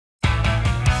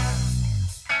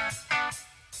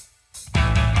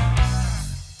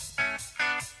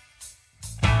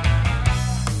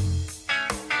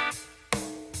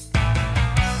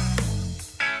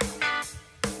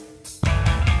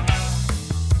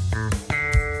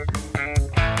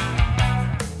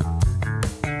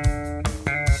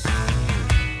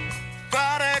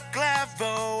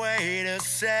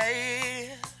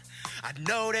I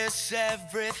notice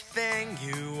everything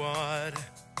you want.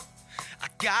 I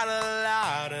got a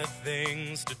lot of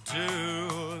things to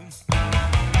do.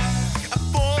 A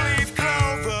four-leaf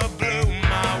clover blew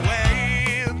my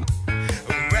way.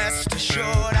 Rest assured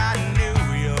I knew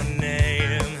your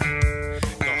name.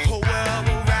 The whole world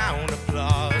will round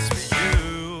applause for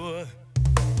you.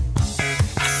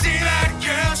 I see that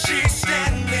girl, she's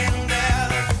standing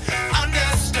there.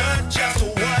 Understood just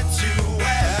what to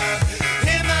wear.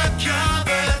 In the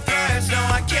covered threads, no,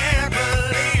 I can't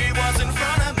believe what's in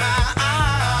front of my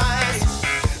eyes.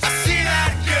 I see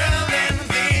that girl in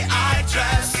the eye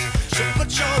dress. She'll put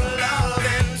your love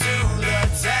into the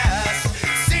test.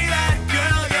 See that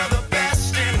girl, you're the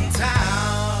best in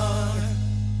town.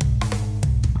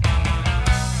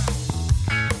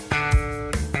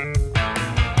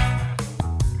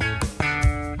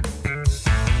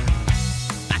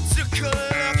 I took a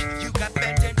look, you got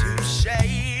bent into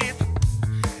shape.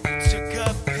 Took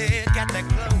a pick at that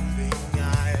clothing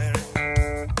iron.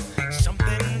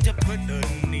 Something to put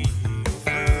underneath your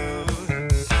food.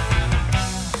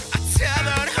 A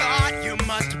tethered heart, you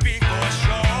must be for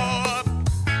sure.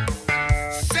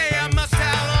 Say I must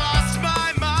have lost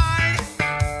my mind.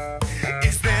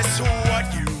 Is this what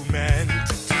you meant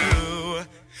to do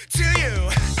to you?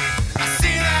 I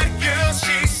see that girl,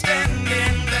 she's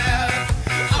standing there.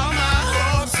 All my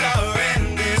hopes are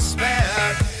in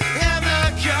despair. And the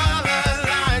color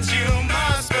lines you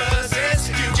must possess,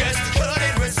 you just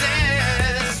couldn't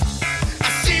resist. I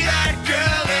see that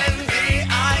girl in the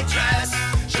eye dress.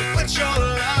 She'll put your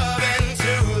love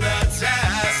into the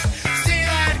test. See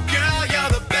that girl,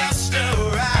 you're the best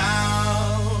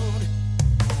around.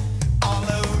 All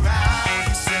around,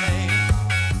 you say,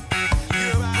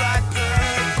 you're bright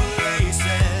purple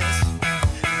laces.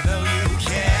 Though you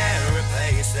can't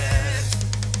replace it.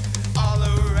 All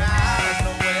around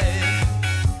the way,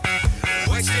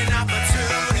 wasting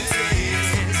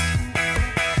opportunities.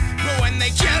 But when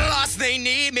they get lost, they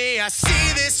need me. I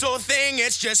see this whole thing,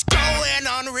 it's just going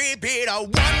on repeat. I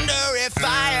wonder if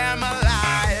I am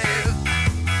alive.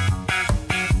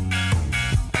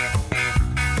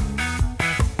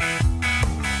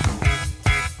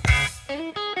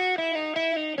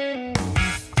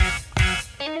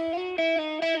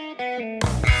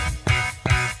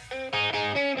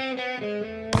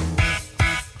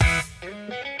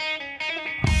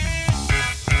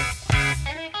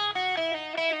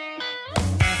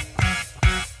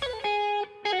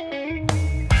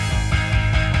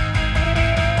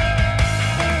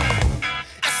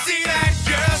 I see that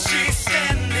girl, she's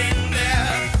standing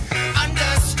there.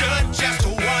 Understood just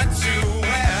what to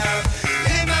wear.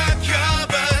 In the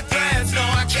covered threads, no,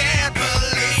 I can't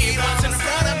believe what's in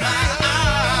front of my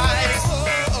eyes.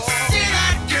 See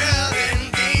that girl in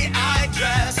the eye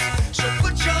dress. She'll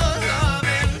put your love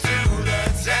into the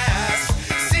test.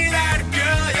 See that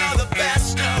girl, you're the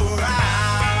best around.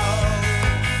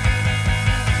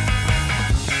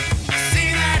 See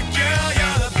that girl,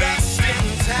 you're the best in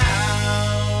town.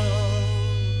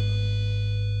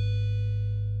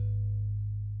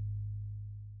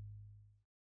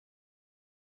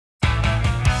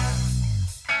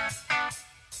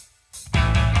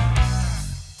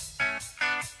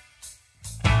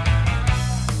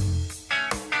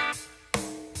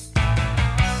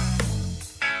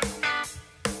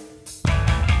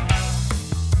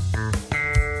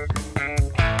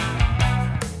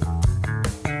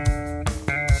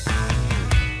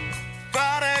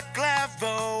 But a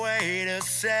clever way to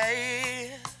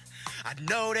say I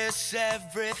notice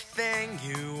everything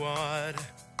you want.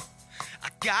 I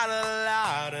got a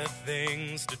lot of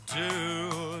things to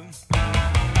do.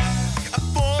 A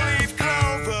four-leaf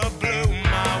clover blew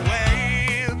my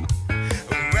way.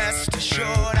 Rest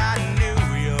assured I knew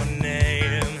your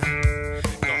name.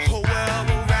 The whole world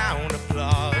will round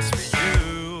applause for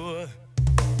you.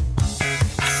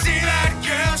 I see that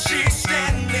girl, she's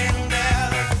standing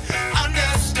there.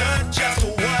 Understood just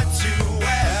what to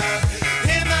wear.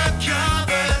 In the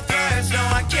covered threads, no,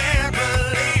 I can't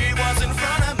believe what's in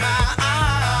front of my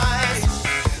eyes.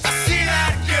 I see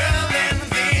that girl in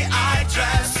the eye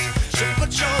dress.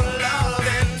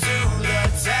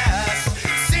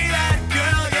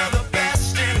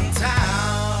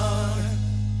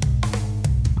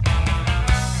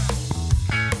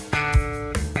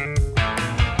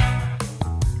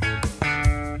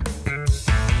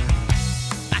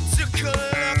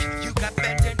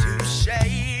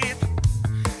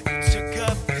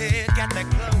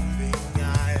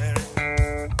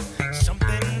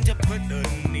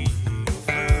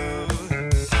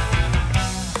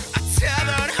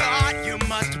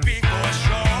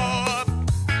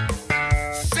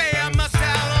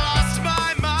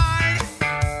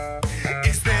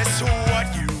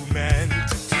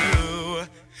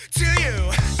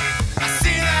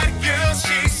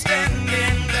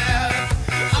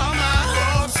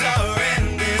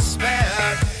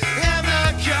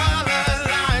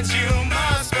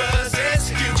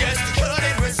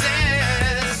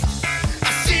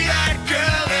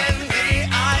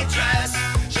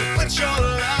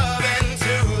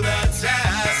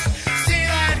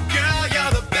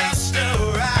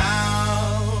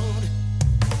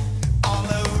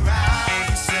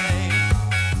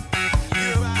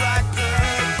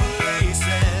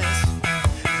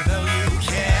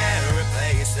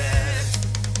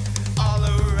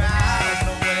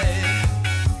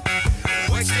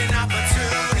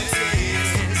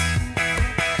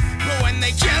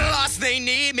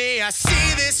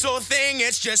 see this whole thing,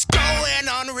 it's just going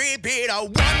on repeat. I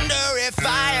wonder if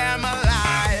I am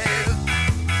alive.